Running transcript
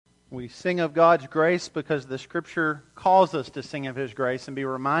We sing of God's grace because the Scripture calls us to sing of His grace and be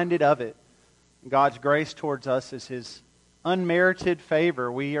reminded of it. God's grace towards us is His unmerited favor.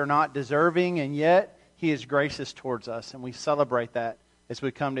 We are not deserving, and yet He is gracious towards us, and we celebrate that as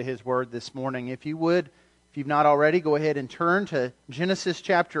we come to His Word this morning. If you would, if you've not already, go ahead and turn to Genesis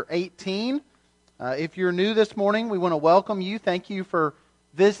chapter 18. If you're new this morning, we want to welcome you. Thank you for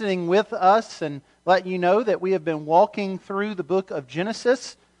visiting with us and let you know that we have been walking through the book of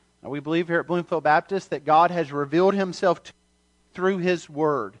Genesis. We believe here at Bloomfield Baptist that God has revealed Himself through His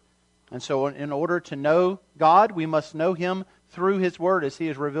Word. And so in order to know God, we must know Him through His Word as He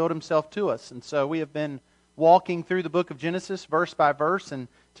has revealed Himself to us. And so we have been walking through the book of Genesis verse by verse. And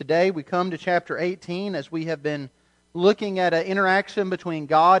today we come to chapter 18 as we have been looking at an interaction between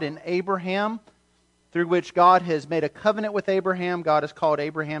God and Abraham, through which God has made a covenant with Abraham. God has called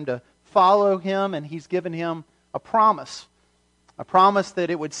Abraham to follow Him, and He's given him a promise. A promise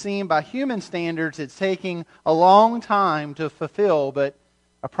that it would seem by human standards it's taking a long time to fulfill, but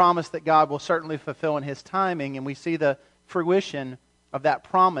a promise that God will certainly fulfill in His timing. And we see the fruition of that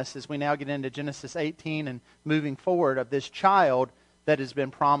promise as we now get into Genesis 18 and moving forward of this child that has been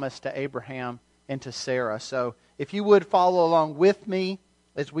promised to Abraham and to Sarah. So if you would follow along with me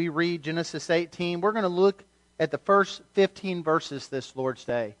as we read Genesis 18, we're going to look at the first 15 verses this Lord's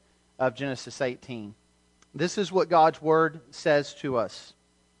Day of Genesis 18. This is what God's Word says to us.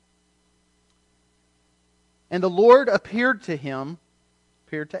 And the Lord appeared to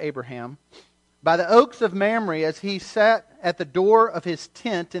Abraham, by the oaks of Mamre as he sat at the door of his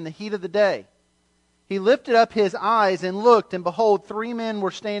tent in the heat of the day. He lifted up his eyes and looked, and behold, 3 men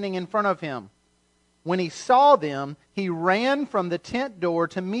were standing in front of him. When he saw them, he ran from the tent door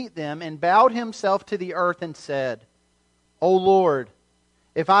to meet them and bowed himself to the earth and said, O Lord,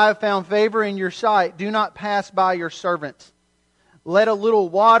 if I have found favor in your sight, do not pass by your servant. Let a little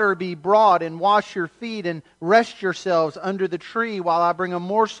water be brought and wash your feet and rest yourselves under the tree while I bring a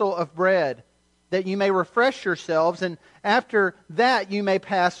morsel of bread, that you may refresh yourselves, and after that you may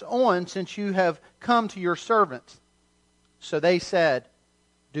pass on, since you have come to your servant. So they said,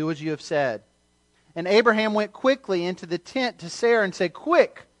 Do as you have said. And Abraham went quickly into the tent to Sarah and said,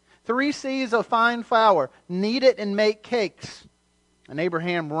 Quick, 3 seahs of fine flour, knead it and make cakes. And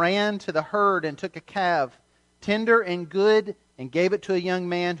Abraham ran to the herd and took a calf, tender and good, and gave it to a young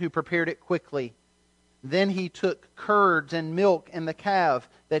man who prepared it quickly. Then he took curds and milk and the calf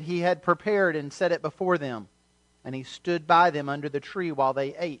that he had prepared and set it before them. And he stood by them under the tree while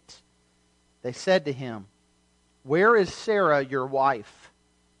they ate. They said to him, Where is Sarah, your wife?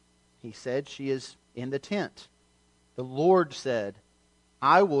 He said, She is in the tent. The Lord said,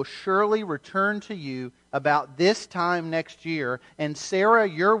 I will surely return to you about this time next year, and Sarah,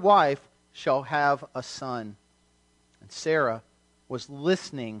 your wife, shall have a son. And Sarah was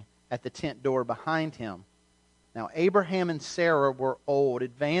listening at the tent door behind him. Now Abraham and Sarah were old,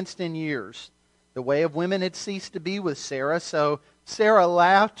 advanced in years. The way of women had ceased to be with Sarah, so Sarah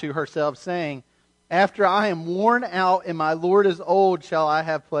laughed to herself, saying, After I am worn out and my Lord is old, shall I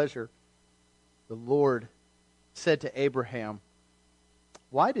have pleasure? The Lord said to Abraham,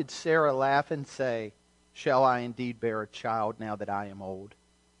 Why did Sarah laugh and say, Shall I indeed bear a child now that I am old?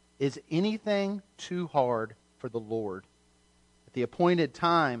 Is anything too hard for the Lord? At the appointed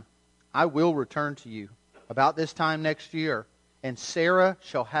time, I will return to you about this time next year, and Sarah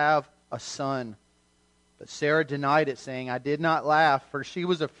shall have a son. But Sarah denied it, saying, I did not laugh, for she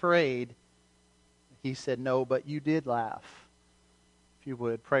was afraid. He said, No, but you did laugh. If you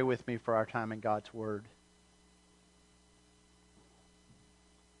would, pray with me for our time in God's Word.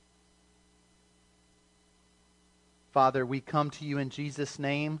 Father, we come to you in Jesus'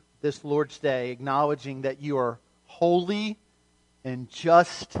 name this Lord's Day, acknowledging that you are holy and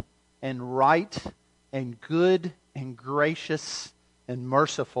just and right and good and gracious and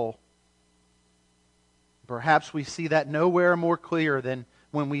merciful. Perhaps we see that nowhere more clear than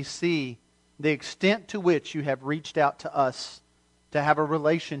when we see the extent to which you have reached out to us to have a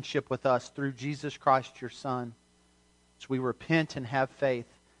relationship with us through Jesus Christ, your Son. As we repent and have faith,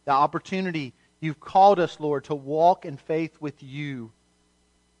 the opportunity you've called us, Lord, to walk in faith with you.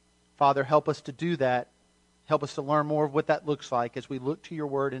 Father, help us to do that. Help us to learn more of what that looks like as we look to your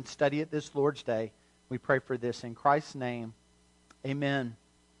word and study it this Lord's Day. We pray for this in Christ's name. Amen.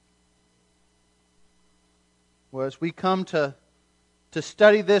 Well, as we come to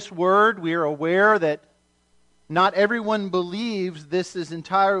study this word, we are aware that not everyone believes this is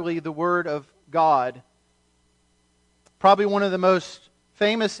entirely the Word of God. Probably one of the most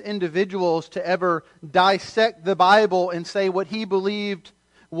famous individuals to ever dissect the Bible and say what he believed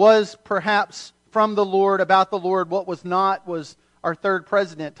was perhaps from the Lord, about the Lord, what was not, was our third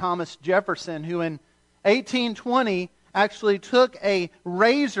president, Thomas Jefferson, who in 1820 actually took a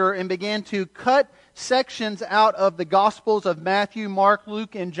razor and began to cut sections out of the Gospels of Matthew, Mark,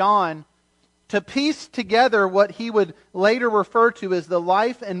 Luke, and John to piece together what he would later refer to as the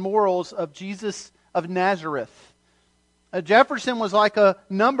life and morals of Jesus of Nazareth. Jefferson was like a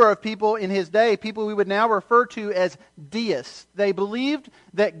number of people in his day, people we would now refer to as deists. They believed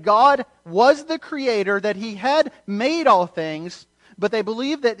that God was the creator, that he had made all things, but they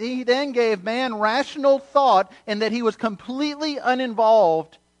believed that he then gave man rational thought and that he was completely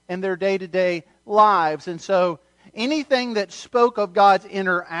uninvolved in their day-to-day lives. And so anything that spoke of God's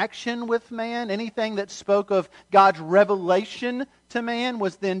interaction with man, anything that spoke of God's revelation to man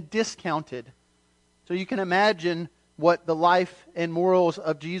was then discounted. So you can imagine what the life and morals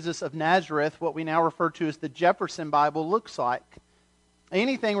of Jesus of Nazareth, what we now refer to as the Jefferson Bible, looks like.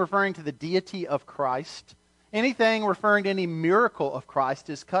 Anything referring to the deity of Christ, anything referring to any miracle of Christ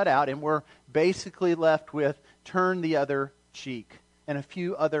is cut out, and we're basically left with turn the other cheek and a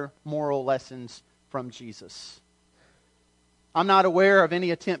few other moral lessons from Jesus. I'm not aware of any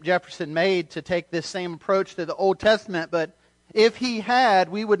attempt Jefferson made to take this same approach to the Old Testament, but if he had,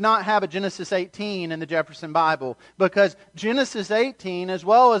 we would not have a Genesis 18 in the Jefferson Bible, because Genesis 18, as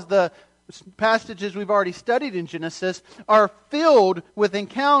well as the passages we've already studied in Genesis, are filled with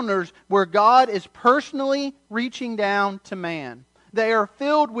encounters where God is personally reaching down to man. They are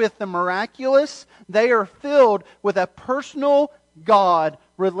filled with the miraculous. They are filled with a personal God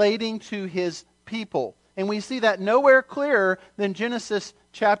relating to his people. And we see that nowhere clearer than Genesis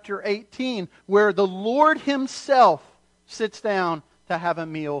chapter 18, where the Lord himself sits down to have a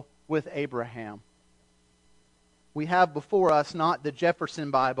meal with Abraham. We have before us not the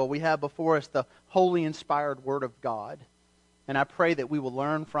Jefferson Bible. We have before us the holy inspired Word of God. And I pray that we will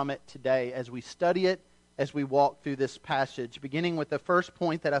learn from it today as we study it, as we walk through this passage, beginning with the first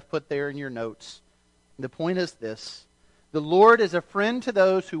point that I've put there in your notes. The point is this: the Lord is a friend to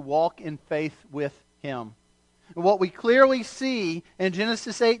those who walk in faith with him. And what we clearly see in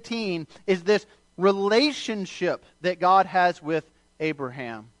Genesis 18 is this relationship that God has with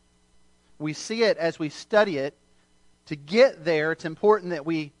Abraham. We see it as we study it. To get there, it's important that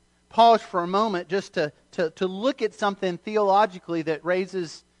we pause for a moment just to look at something theologically that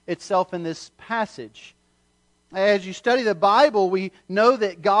raises itself in this passage. As you study the Bible, we know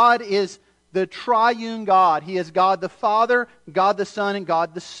that God is the triune God. He is God the Father, God the Son, and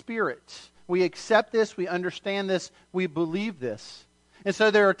God the Spirit. We accept this, we understand this, we believe this. And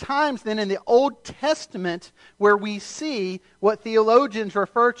so there are times then in the Old Testament where we see what theologians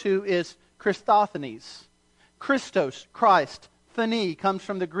refer to as Christophanies. Christos, Christ. Phani comes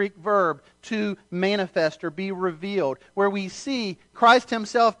from the Greek verb to manifest or be revealed, where we see Christ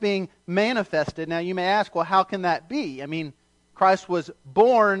himself being manifested. Now you may ask, well, how can that be? I mean, Christ was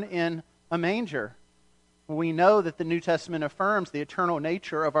born in a manger. We know that the New Testament affirms the eternal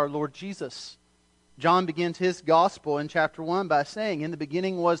nature of our Lord Jesus. John begins his gospel in chapter 1 by saying, in the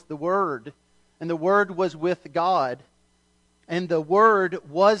beginning was the Word, and the Word was with God, and the Word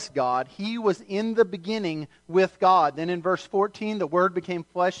was God. He was in the beginning with God. Then in verse 14, the Word became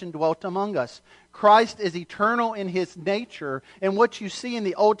flesh and dwelt among us. Christ is eternal in his nature, and what you see in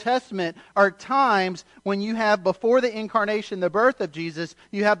the Old Testament are times when you have, before the incarnation, the birth of Jesus,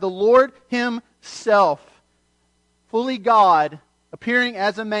 you have the Lord himself, fully God, appearing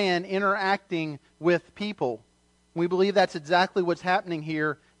as a man, interacting with people. We believe that's exactly what's happening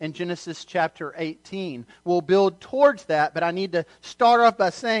here in Genesis chapter 18. We'll build towards that, but I need to start off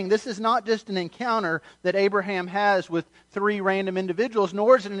by saying this is not just an encounter that Abraham has with three random individuals,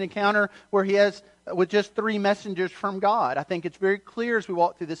 nor is it an encounter where he has with just three messengers from God. I think it's very clear as we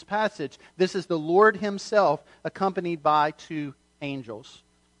walk through this passage, this is the Lord himself accompanied by two angels.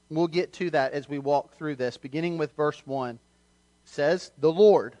 We'll get to that as we walk through this, beginning with verse 1. It says, the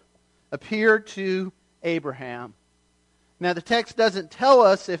Lord appeared to Abraham. Now the text doesn't tell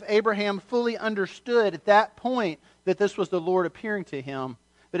us if Abraham fully understood at that point that this was the Lord appearing to him,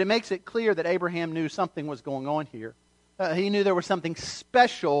 but it makes it clear that Abraham knew something was going on here. He knew there was something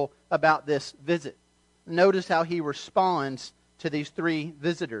special about this visit. Notice how he responds to these three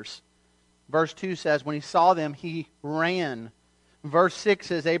visitors. Verse 2 says, when he saw them, he ran. Verse 6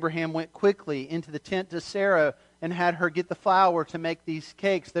 says, Abraham went quickly into the tent to Sarah and had her get the flour to make these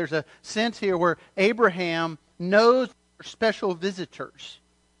cakes. There's a sense here where Abraham knows special visitors.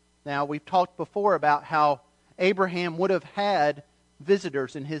 Now, we've talked before about how Abraham would have had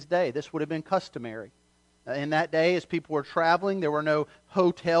visitors in his day. This would have been customary. In that day, as people were traveling, there were no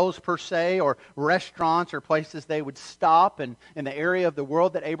hotels per se or restaurants or places they would stop. And in the area of the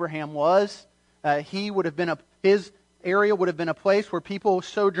world that Abraham was, he would have been his area would have been a place where people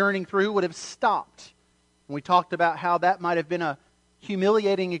sojourning through would have stopped. And we talked about how that might have been a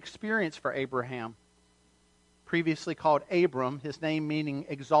humiliating experience for Abraham. Previously called Abram, his name meaning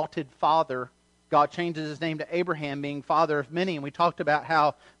exalted father. God changes his name to Abraham, meaning father of many. And we talked about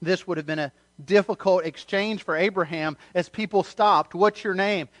how this would have been a difficult exchange for Abraham as people stopped. What's your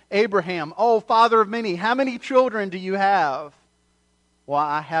name? Abraham. Oh, father of many. How many children do you have? Well,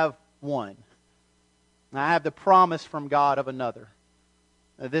 I have one. I have the promise from God of another.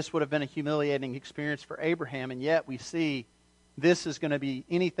 This would have been a humiliating experience for Abraham, and yet we see this is going to be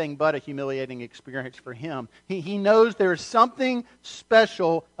anything but a humiliating experience for him. He knows there is something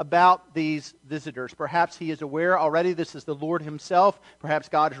special about these visitors. Perhaps he is aware already this is the Lord himself. Perhaps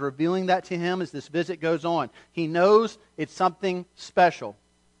God is revealing that to him as this visit goes on. He knows it's something special,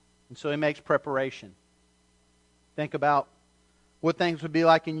 and so he makes preparation. Think about what things would be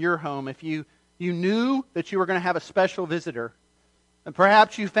like in your home if you knew that you were going to have a special visitor. And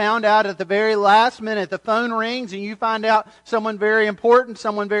perhaps you found out at the very last minute, the phone rings and you find out someone very important,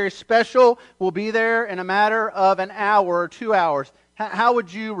 someone very special will be there in a matter of an hour or 2 hours. How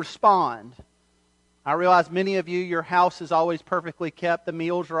would you respond? I realize many of you, your house is always perfectly kept. The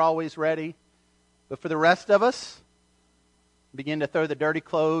meals are always ready. But for the rest of us, begin to throw the dirty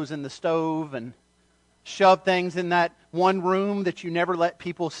clothes in the stove and shove things in that one room that you never let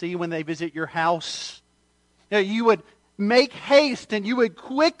people see when they visit your house. You would make haste and you would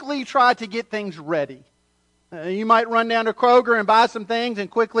quickly try to get things ready. You might run down to Kroger and buy some things and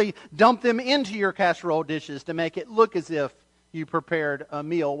quickly dump them into your casserole dishes to make it look as if you prepared a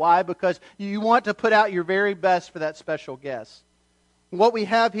meal. Why? Because you want to put out your very best for that special guest. What we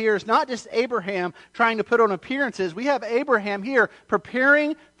have here is not just Abraham trying to put on appearances. We have Abraham here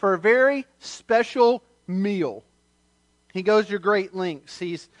preparing for a very special meal. He goes to great lengths.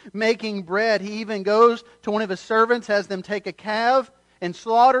 He's making bread. He even goes to one of his servants, has them take a calf and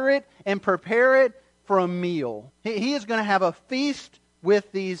slaughter it and prepare it for a meal. He is going to have a feast with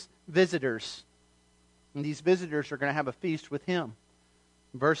these visitors. And these visitors are going to have a feast with him.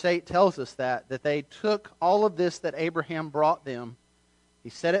 Verse 8 tells us that they took all of this that Abraham brought them. He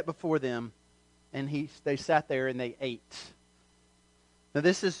set it before them, and they sat there and they ate. Now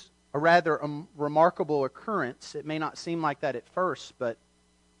this is a rather remarkable occurrence. It may not seem like that at first, but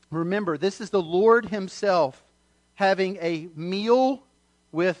remember, this is the Lord himself having a meal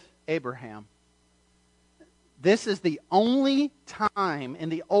with Abraham. This is the only time in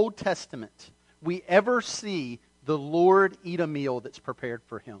the Old Testament we ever see the Lord eat a meal that's prepared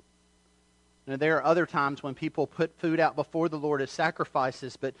for him. Now, there are other times when people put food out before the Lord as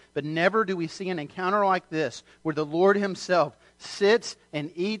sacrifices, but never do we see an encounter like this where the Lord himself sits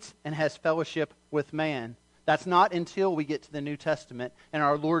and eats and has fellowship with man. That's not until we get to the New Testament, and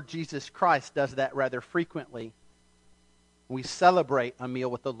our Lord Jesus Christ does that rather frequently. We celebrate a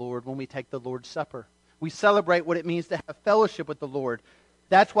meal with the Lord when we take the Lord's Supper. We celebrate what it means to have fellowship with the Lord.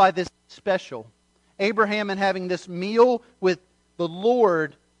 That's why this is special. Abraham, in having this meal with the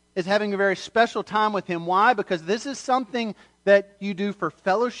Lord, is having a very special time with him. Why? Because this is something that you do for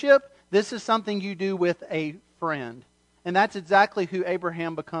fellowship. This is something you do with a friend. And that's exactly who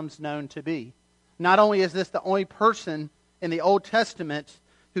Abraham becomes known to be. Not only is this the only person in the Old Testament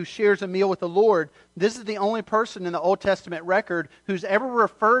who shares a meal with the Lord, this is the only person in the Old Testament record who's ever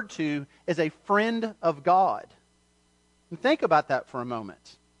referred to as a friend of God. And think about that for a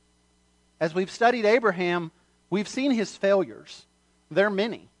moment. As we've studied Abraham, we've seen his failures. They're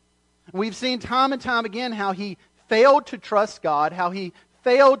many. We've seen time and time again how he failed to trust God, how he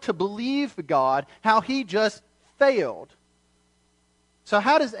failed to believe God, how he just failed. So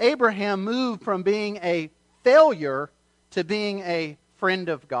how does Abraham move from being a failure to being a friend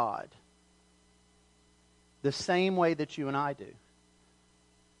of God? The same way that you and I do.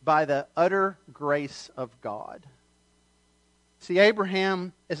 By the utter grace of God. See,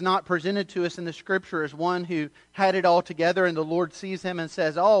 Abraham is not presented to us in the Scripture as one who had it all together and the Lord sees him and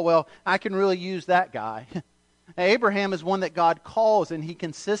says, oh, well, I can really use that guy. Abraham is one that God calls, and he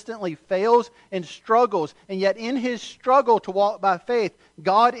consistently fails and struggles. And yet in his struggle to walk by faith,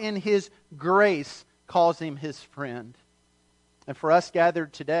 God in his grace calls him his friend. And for us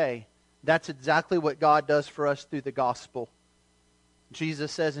gathered today, that's exactly what God does for us through the gospel.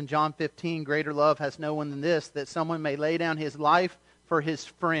 Jesus says in John 15, greater love has no one than this, that someone may lay down his life for his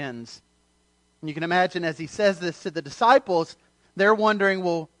friends. And you can imagine as he says this to the disciples, they're wondering,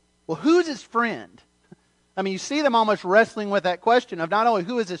 well, who's his friend? I mean, you see them almost wrestling with that question of not only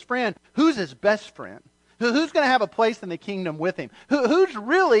who is his friend, who's his best friend? Who's going to have a place in the kingdom with him? Who's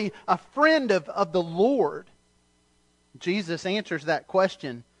really a friend of the Lord? Jesus answers that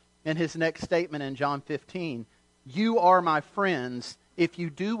question in his next statement in John 15. You are my friends if you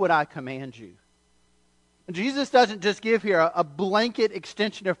do what I command you. Jesus doesn't just give here a blanket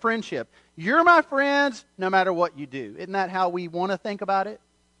extension of friendship. You're my friends no matter what you do. Isn't that how we want to think about it?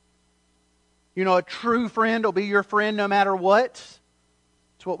 You know, a true friend will be your friend no matter what.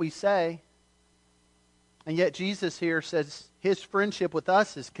 It's what we say. And yet Jesus here says his friendship with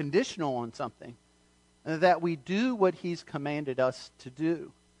us is conditional on something. That we do what he's commanded us to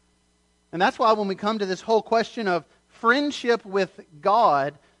do. And that's why when we come to this whole question of friendship with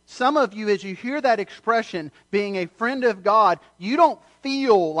God, some of you, as you hear that expression, being a friend of God, you don't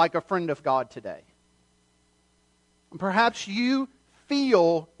feel like a friend of God today. Perhaps you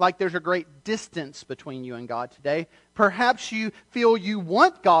feel like there's a great distance between you and God today. Perhaps you feel you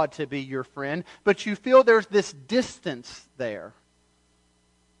want God to be your friend, but you feel there's this distance there.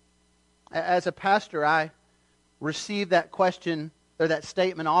 As a pastor, I receive that question or that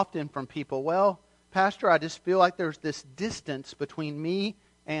statement often from people. Well, Pastor, I just feel like there's this distance between me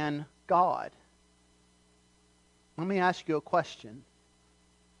and God. Let me ask you a question.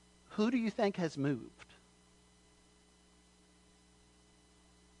 Who do you think has moved?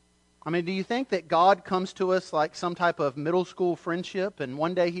 I mean, do you think that God comes to us like some type of middle school friendship, and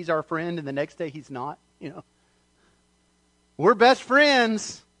one day he's our friend and the next day he's not? You know, we're best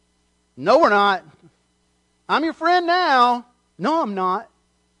friends. No, we're not. I'm your friend now. No, I'm not.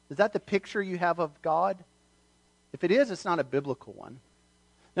 Is that the picture you have of God? If it is, it's not a biblical one.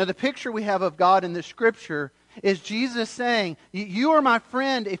 Now, the picture we have of God in the Scripture is Jesus saying, you are my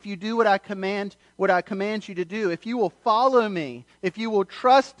friend if you do what I command you to do. If you will follow me, if you will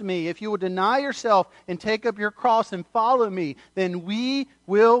trust me, if you will deny yourself and take up your cross and follow me, then we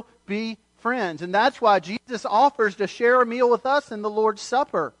will be friends. And that's why Jesus offers to share a meal with us in the Lord's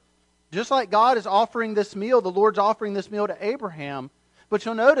Supper. Just like God is offering this meal, the Lord's offering this meal to Abraham. But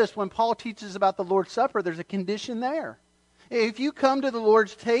you'll notice when Paul teaches about the Lord's Supper, there's a condition there. If you come to the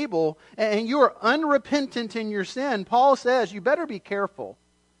Lord's table and you are unrepentant in your sin, Paul says you better be careful.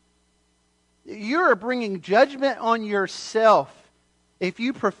 You're bringing judgment on yourself if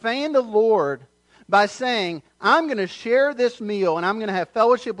you profane the Lord by saying, I'm going to share this meal and I'm going to have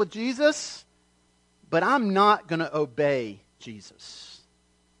fellowship with Jesus, but I'm not going to obey Jesus.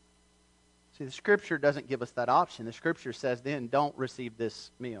 See, the Scripture doesn't give us that option. The Scripture says then don't receive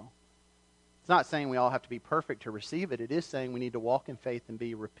this meal. It's not saying we all have to be perfect to receive it. It is saying we need to walk in faith and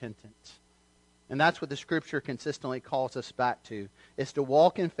be repentant. And that's what the Scripture consistently calls us back to, is to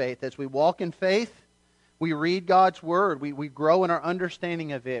walk in faith. As we walk in faith, we read God's Word. We grow in our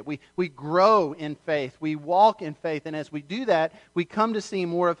understanding of it. We grow in faith. We walk in faith. And as we do that, we come to see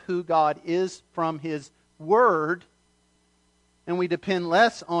more of who God is from His Word. And we depend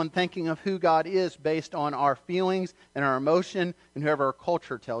less on thinking of who God is based on our feelings and our emotion and whoever our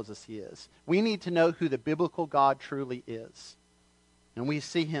culture tells us He is. We need to know who the biblical God truly is. And we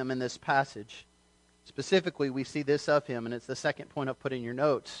see Him in this passage. Specifically, we see this of Him, and it's the second point I've put in your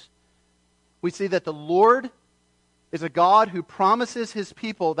notes. We see that the Lord is a God who promises His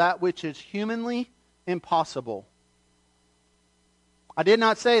people that which is humanly impossible. I did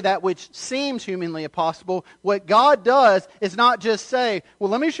not say that which seems humanly impossible. What God does is not just say, well,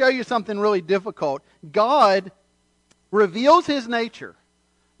 let me show you something really difficult. God reveals His nature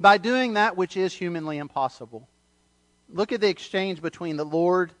by doing that which is humanly impossible. Look at the exchange between the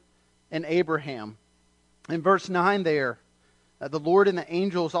Lord and Abraham. In verse 9 there, the Lord and the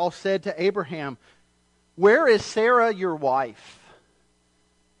angels all said to Abraham, where is Sarah your wife?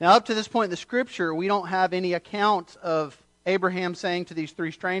 Now up to this point in the Scripture, we don't have any account of Abraham saying to these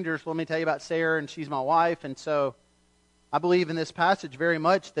three strangers, let me tell you about Sarah, and she's my wife. And so I believe in this passage very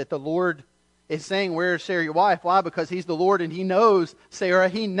much that the Lord is saying, where is Sarah your wife? Why? Because He's the Lord and He knows Sarah.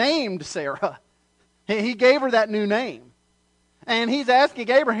 He named Sarah. He gave her that new name. And He's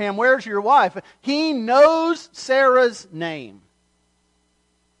asking Abraham, where's your wife? He knows Sarah's name.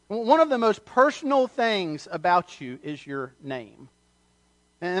 One of the most personal things about you is your name.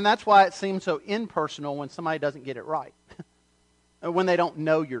 And that's why it seems so impersonal when somebody doesn't get it right. When they don't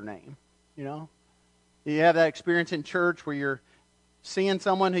know your name, you know. You have that experience in church where you're seeing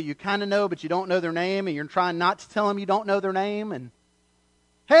someone who you kind of know, but you don't know their name, and you're trying not to tell them you don't know their name. And,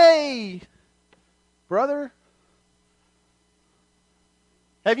 hey, brother,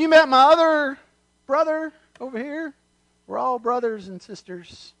 have you met my other brother over here? We're all brothers and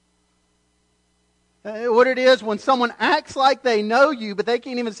sisters. What it is when someone acts like they know you, but they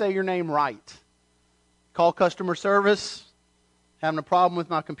can't even say your name right. Call customer service. Having a problem with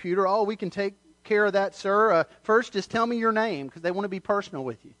my computer. Oh, we can take care of that, sir. First, just tell me your name, because they want to be personal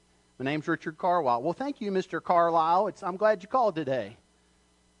with you. My name's Richard Carlisle. Well, thank you, Mr. Carlisle. I'm glad you called today.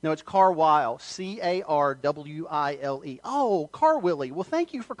 No, it's Carwile, Carwile. Oh, Carwillie. Well,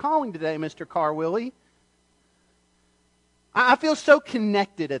 thank you for calling today, Mr. Carwillie. I feel so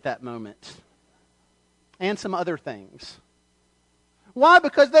connected at that moment. And some other things. Why?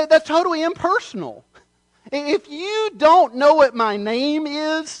 Because that's totally impersonal. If you don't know what my name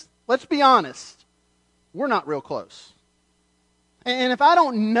is, let's be honest, we're not real close. And if I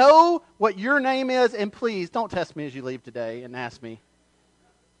don't know what your name is, and please don't test me as you leave today and ask me.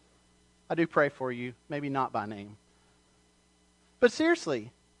 I do pray for you, maybe not by name. But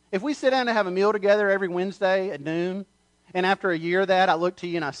seriously, if we sit down to have a meal together every Wednesday at noon, and after a year of that, I look to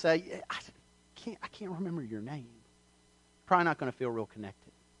you and I say, I can't remember your name. Probably not going to feel real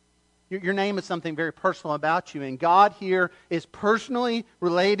connected. Your name is something very personal about you, and God here is personally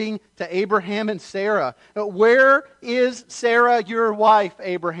relating to Abraham and Sarah. Where is Sarah, your wife,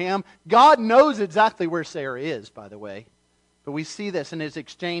 Abraham? God knows exactly where Sarah is, by the way. But we see this in his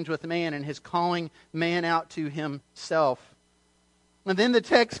exchange with man and his calling man out to himself. And then the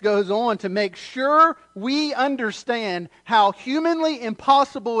text goes on to make sure we understand how humanly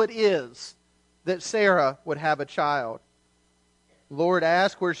impossible it is that Sarah would have a child. The Lord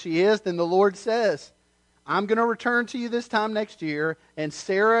asks where she is, then the Lord says, I'm going to return to you this time next year, and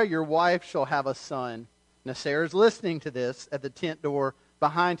Sarah, your wife, shall have a son. Now Sarah's listening to this at the tent door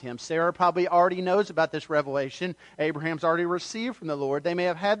behind him. Sarah probably already knows about this revelation. Abraham's already received from the Lord. They may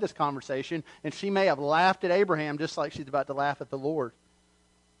have had this conversation, and she may have laughed at Abraham just like she's about to laugh at the Lord.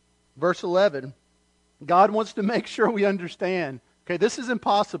 Verse 11, God wants to make sure we understand, okay, this is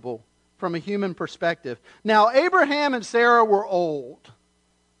impossible from a human perspective. Now, Abraham and Sarah were old.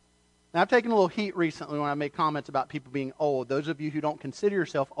 Now, I've taken a little heat recently when I make comments about people being old. Those of you who don't consider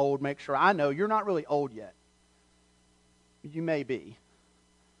yourself old, make sure I know you're not really old yet. You may be.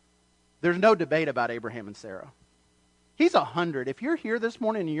 There's no debate about Abraham and Sarah. He's 100. If you're here this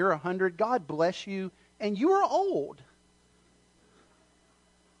morning and you're 100, God bless you, and you are old.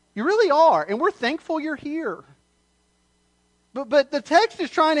 You really are, and we're thankful you're here. But the text is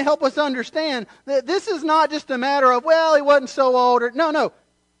trying to help us understand that this is not just a matter of, well, he wasn't so old. No.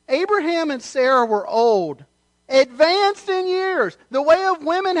 Abraham and Sarah were old, advanced in years. The way of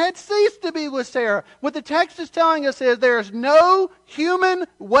women had ceased to be with Sarah. What the text is telling us is there is no human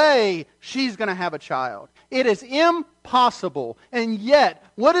way she's going to have a child. It is impossible. And yet,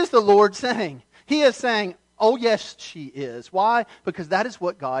 what is the Lord saying? He is saying, oh yes, she is. Why? Because that is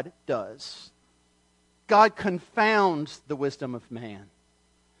what God does. God confounds the wisdom of man.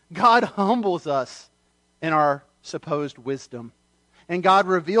 God humbles us in our supposed wisdom. And God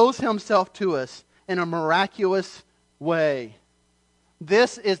reveals himself to us in a miraculous way.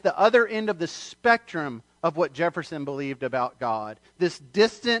 This is the other end of the spectrum of what Jefferson believed about God. This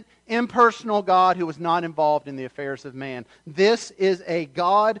distant, impersonal God who was not involved in the affairs of man. This is a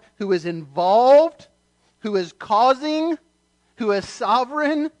God who is involved, who is causing, who is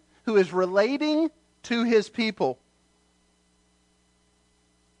sovereign, who is relating to his people.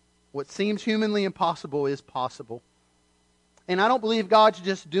 What seems humanly impossible is possible. And I don't believe God's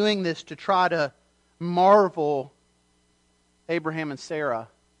just doing this to try to marvel Abraham and Sarah.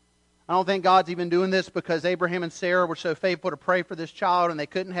 I don't think God's even doing this because Abraham and Sarah were so faithful to pray for this child and they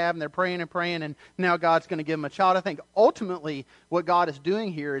couldn't have, and they're praying and now God's going to give them a child. I think ultimately what God is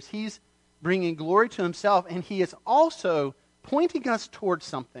doing here is he's bringing glory to himself, and he is also pointing us towards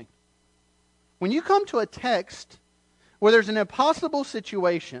something. When you come to a text where there's an impossible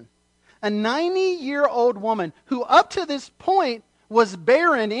situation, a 90-year-old woman who up to this point was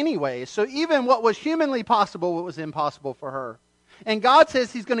barren anyway, so even what was humanly possible was impossible for her. And God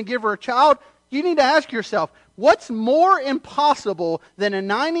says he's going to give her a child. You need to ask yourself, what's more impossible than a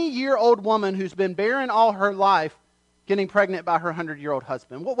 90-year-old woman who's been barren all her life getting pregnant by her 100-year-old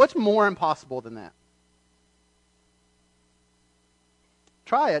husband? What's more impossible than that?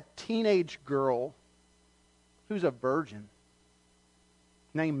 Try a teenage girl who's a virgin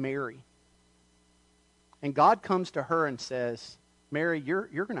named Mary. And God comes to her and says, Mary, you're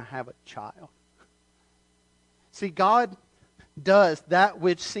going to have a child. See, God does that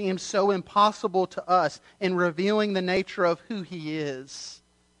which seems so impossible to us in revealing the nature of who he is.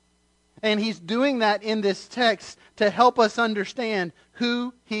 And he's doing that in this text to help us understand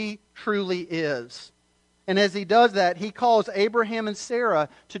who he truly is. And as he does that, he calls Abraham and Sarah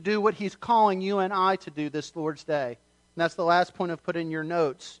to do what he's calling you and I to do this Lord's Day. And that's the last point I've put in your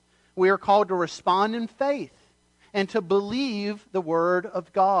notes. We are called to respond in faith and to believe the word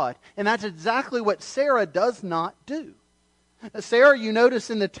of God. And that's exactly what Sarah does not do. Sarah, you notice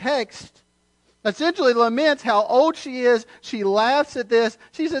in the text, essentially laments how old she is. She laughs at this.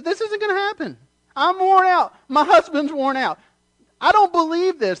 She said, this isn't going to happen. I'm worn out. My husband's worn out. I don't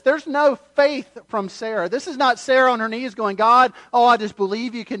believe this. There's no faith from Sarah. This is not Sarah on her knees going, God, oh, I just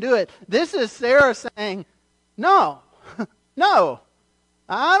believe you can do it. This is Sarah saying, no, no,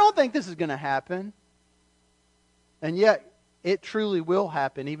 I don't think this is going to happen. And yet, it truly will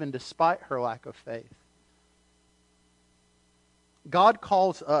happen, even despite her lack of faith. God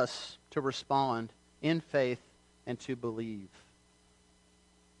calls us to respond in faith and to believe.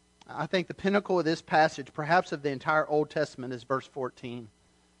 I think the pinnacle of this passage, perhaps of the entire Old Testament, is verse 14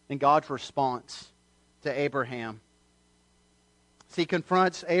 and God's response to Abraham. So he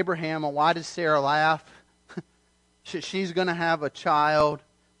confronts Abraham on why does Sarah laugh? She's going to have a child.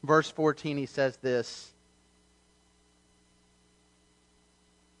 Verse 14, he says this.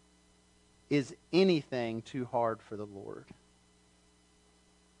 Is anything too hard for the Lord?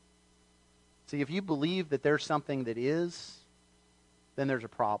 See, if you believe that there's something that is, then there's a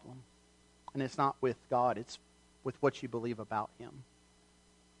problem. And it's not with God, it's with what you believe about Him.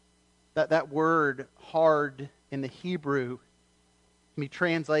 That word, hard, in the Hebrew can be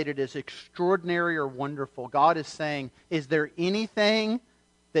translated as extraordinary or wonderful. God is saying, is there anything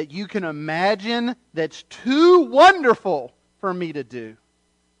that you can imagine that's too wonderful for me to do?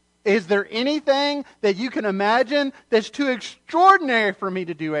 Is there anything that you can imagine that's too extraordinary for me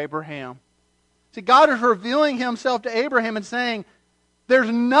to do, Abraham? See, God is revealing Himself to Abraham and saying, there's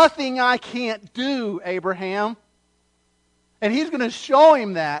nothing I can't do, Abraham. And He's going to show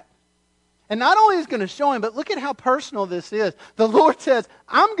him that. And not only is He going to show him, but look at how personal this is. The Lord says,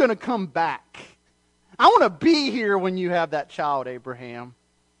 I'm going to come back. I want to be here when you have that child, Abraham.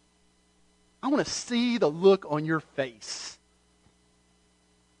 I want to see the look on your face.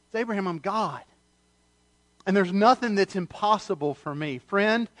 Say, Abraham, I'm God. And there's nothing that's impossible for me.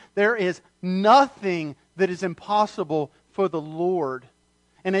 Friend, there is nothing that is impossible for the Lord.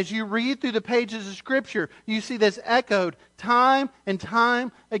 And as you read through the pages of Scripture, you see this echoed time and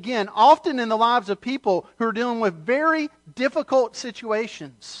time again, often in the lives of people who are dealing with very difficult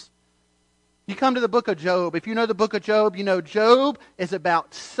situations. You come to the book of Job. If you know the book of Job, you know Job is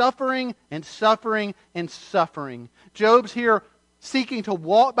about suffering and suffering and suffering. Job's here seeking to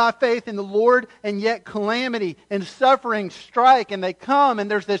walk by faith in the Lord, and yet calamity and suffering strike, and they come, and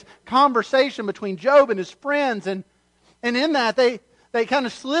there's this conversation between Job and his friends, and in that they kind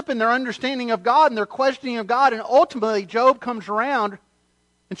of slip in their understanding of God and their questioning of God, and ultimately Job comes around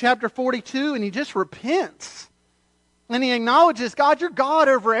in chapter 42, and he just repents. And he acknowledges, God, you're God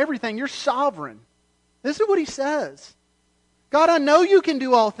over everything. You're sovereign. This is what he says. God, I know you can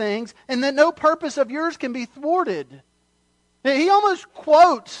do all things, and that no purpose of yours can be thwarted. He almost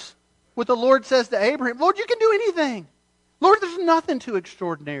quotes what the Lord says to Abraham. Lord, you can do anything. Lord, there's nothing too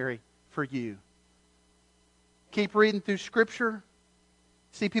extraordinary for you. Keep reading through Scripture.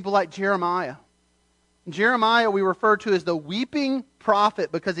 See people like Jeremiah. Jeremiah we refer to as the weeping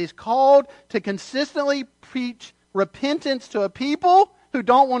prophet because he's called to consistently preach repentance to a people who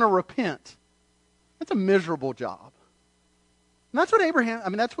don't want to repent. That's a miserable job. And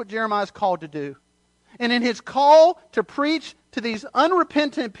that's what Jeremiah is called to do. And in his call to preach to these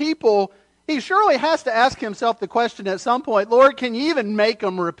unrepentant people, he surely has to ask himself the question at some point, Lord, can you even make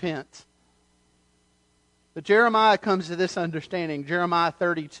them repent? But Jeremiah comes to this understanding, Jeremiah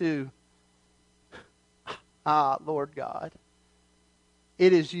 32. Lord God,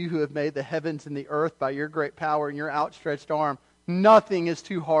 it is you who have made the heavens and the earth by your great power and your outstretched arm. Nothing is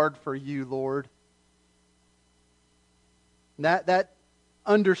too hard for you, Lord. That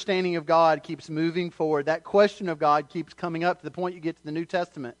understanding of God keeps moving forward. That question of God keeps coming up to the point you get to the New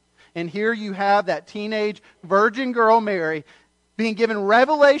Testament. And here you have that teenage virgin girl, Mary, being given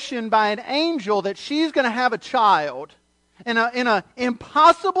revelation by an angel that she's going to have a child in an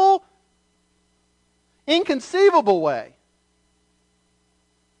impossible, inconceivable way.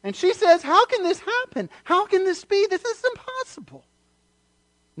 And she says, how can this happen? How can this be? This is impossible.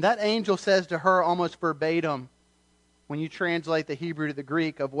 And that angel says to her almost verbatim, when you translate the Hebrew to the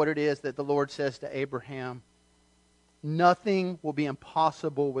Greek of what it is that the Lord says to Abraham, nothing will be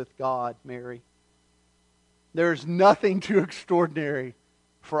impossible with God, Mary. There's nothing too extraordinary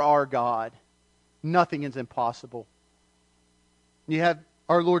for our God. Nothing is impossible. You have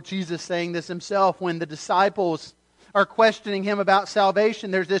our Lord Jesus saying this himself when the disciples are questioning him about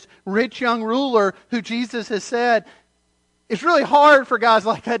salvation. There's this rich young ruler who Jesus has said, it's really hard for guys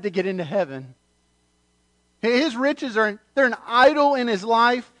like that to get into heaven. His riches they're an idol in his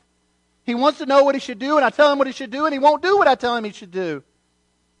life. He wants to know what he should do, and I tell him what he should do, and he won't do what I tell him he should do.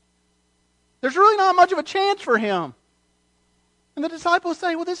 There's really not much of a chance for him. And the disciples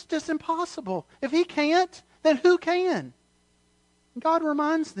say, well, this is just impossible. If he can't, then who can? And God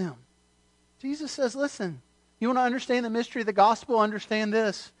reminds them. Jesus says, listen, You want to understand the mystery of the gospel? Understand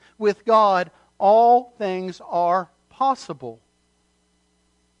this. With God, all things are possible.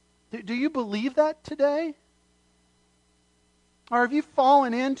 Do you believe that today? Or have you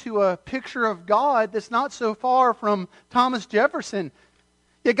fallen into a picture of God that's not so far from Thomas Jefferson?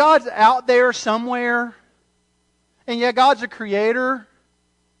 Yeah, God's out there somewhere. And yeah, God's a creator.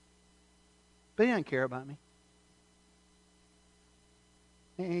 But He doesn't care about me.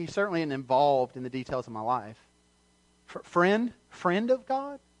 He certainly isn't involved in the details of my life. Friend of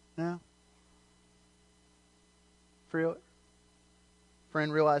God? No.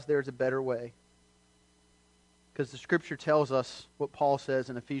 Friend, realize there's a better way. Because the Scripture tells us what Paul says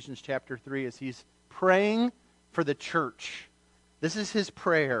in Ephesians chapter 3 as he's praying for the church. This is his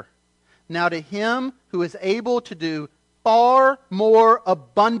prayer. Now to Him who is able to do far more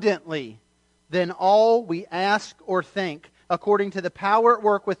abundantly than all we ask or think, according to the power at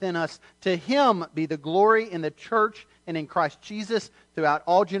work within us, to Him be the glory in the church and in Christ Jesus throughout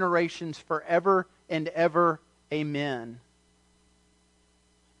all generations, forever and ever. Amen.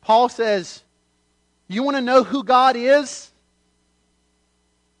 Paul says, you want to know who God is?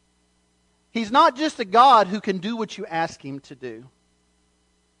 He's not just a God who can do what you ask Him to do.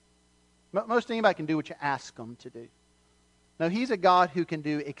 Most anybody can do what you ask Him to do. No, He's a God who can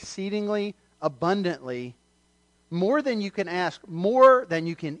do exceedingly abundantly, more than you can ask, more than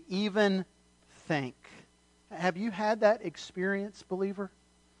you can even think. Have you had that experience, believer?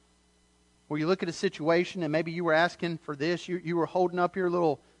 Where you look at a situation and maybe you were asking for this, you were holding up your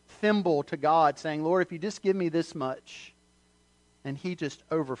little thimble to God saying, Lord, if you just give me this much. And He just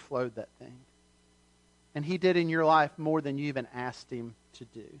overflowed that thing. And He did in your life more than you even asked Him to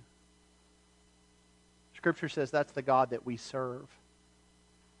do. Scripture says that's the God that we serve.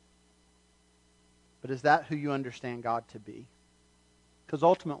 But is that who you understand God to be? Because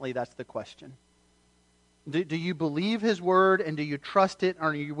ultimately that's the question. Do you believe His Word and do you trust it? Or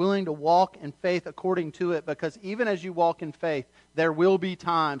are you willing to walk in faith according to it? Because even as you walk in faith, there will be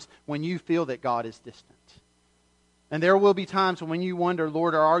times when you feel that God is distant. And there will be times when you wonder,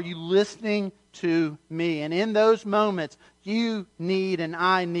 Lord, are you listening to me? And in those moments, you need and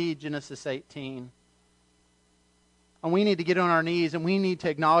I need Genesis 18. And we need to get on our knees and we need to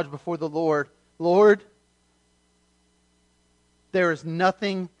acknowledge before the Lord, Lord, there is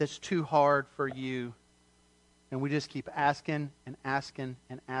nothing that's too hard for you. And we just keep asking and asking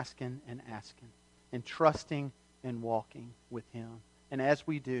and asking and asking. And trusting and walking with Him. And as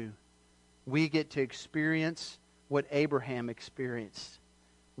we do, we get to experience what Abraham experienced.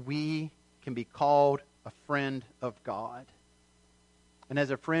 We can be called a friend of God. And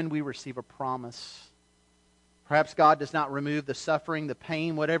as a friend, we receive a promise. Perhaps God does not remove the suffering, the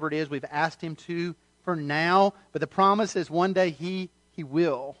pain, whatever it is we've asked Him to for now. But the promise is one day He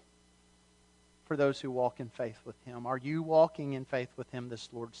will. For those who walk in faith with Him. Are you walking in faith with Him this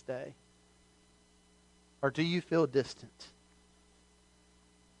Lord's Day? Or do you feel distant?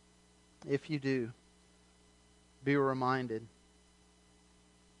 If you do, be reminded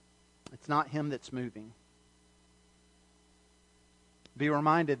it's not Him that's moving. Be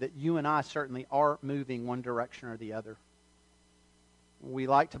reminded that you and I certainly are moving one direction or the other. We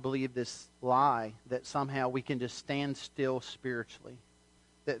like to believe this lie that somehow we can just stand still spiritually.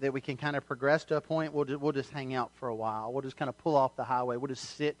 That we can kind of progress to a point, we'll just hang out for a while. We'll just kind of pull off the highway. We'll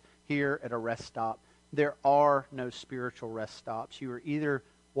just sit here at a rest stop. There are no spiritual rest stops. You are either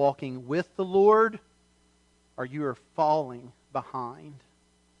walking with the Lord or you are falling behind.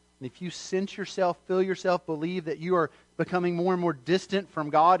 And if you sense yourself, feel yourself, believe that you are becoming more and more distant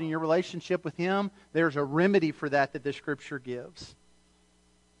from God in your relationship with Him, there's a remedy for that the Scripture gives.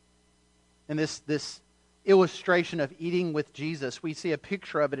 And this illustration of eating with Jesus, we see a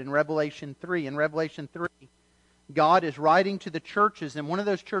picture of it in Revelation 3. In Revelation 3, God is writing to the churches, and one of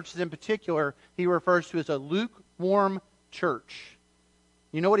those churches in particular He refers to as a lukewarm church.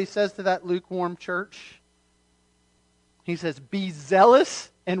 You know what He says to that lukewarm church? He says, be zealous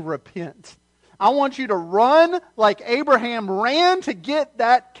and repent. I want you to run like Abraham ran to get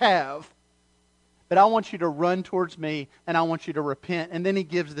that calf. But I want you to run towards me, and I want you to repent. And then He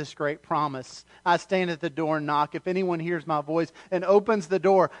gives this great promise. I stand at the door and knock. If anyone hears my voice and opens the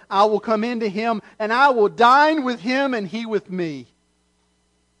door, I will come into him, and I will dine with him, and he with me.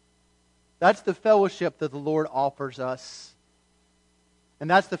 That's the fellowship that the Lord offers us. And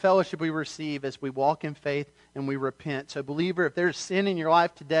that's the fellowship we receive as we walk in faith and we repent. So believer, if there's sin in your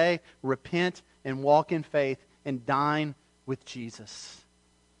life today, repent and walk in faith and dine with Jesus.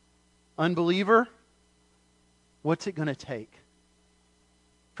 Unbeliever, what's it going to take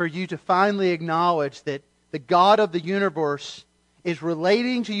for you to finally acknowledge that the God of the universe is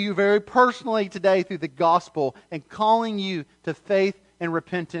relating to you very personally today through the gospel and calling you to faith and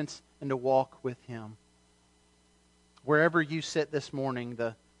repentance and to walk with Him. Wherever you sit this morning,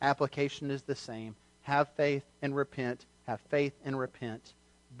 the application is the same. Have faith and repent. Have faith and repent.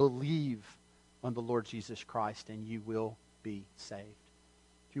 Believe on the Lord Jesus Christ and you will be saved.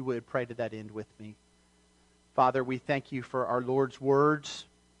 If you would, pray to that end with me. Father, we thank you for our Lord's words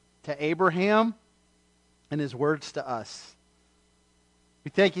to Abraham and His words to us. We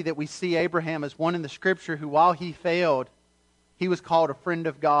thank you that we see Abraham as one in the Scripture who, while he failed, he was called a friend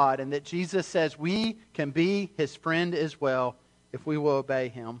of God, and that Jesus says we can be His friend as well if we will obey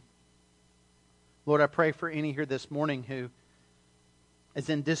Him. Lord, I pray for any here this morning who is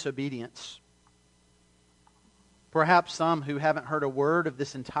in disobedience. Perhaps some who haven't heard a word of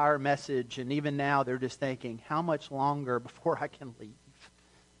this entire message, and even now they're just thinking, how much longer before I can leave?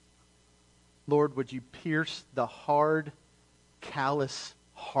 Lord, would you pierce the hard, callous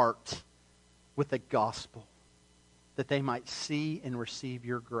heart with the gospel, that they might see and receive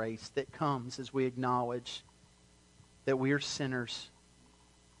your grace that comes as we acknowledge that we are sinners,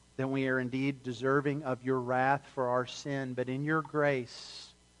 that we are indeed deserving of your wrath for our sin, but in your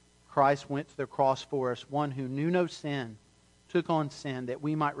grace, Christ went to the cross for us, one who knew no sin, took on sin that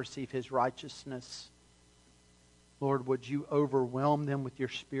we might receive His righteousness. Lord, would you overwhelm them with your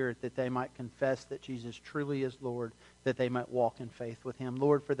Spirit that they might confess that Jesus truly is Lord, that they might walk in faith with Him.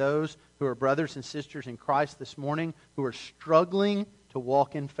 Lord, for those who are brothers and sisters in Christ this morning, who are struggling to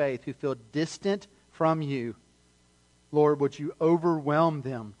walk in faith, who feel distant from you, Lord, would you overwhelm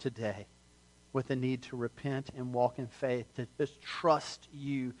them today with the need to repent and walk in faith, to just trust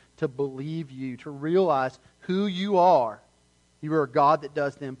you, to believe you, to realize who you are. You are a God that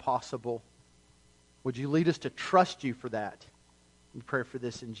does the impossible. Would you lead us to trust you for that? We pray for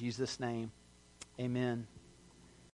this in Jesus' name. Amen.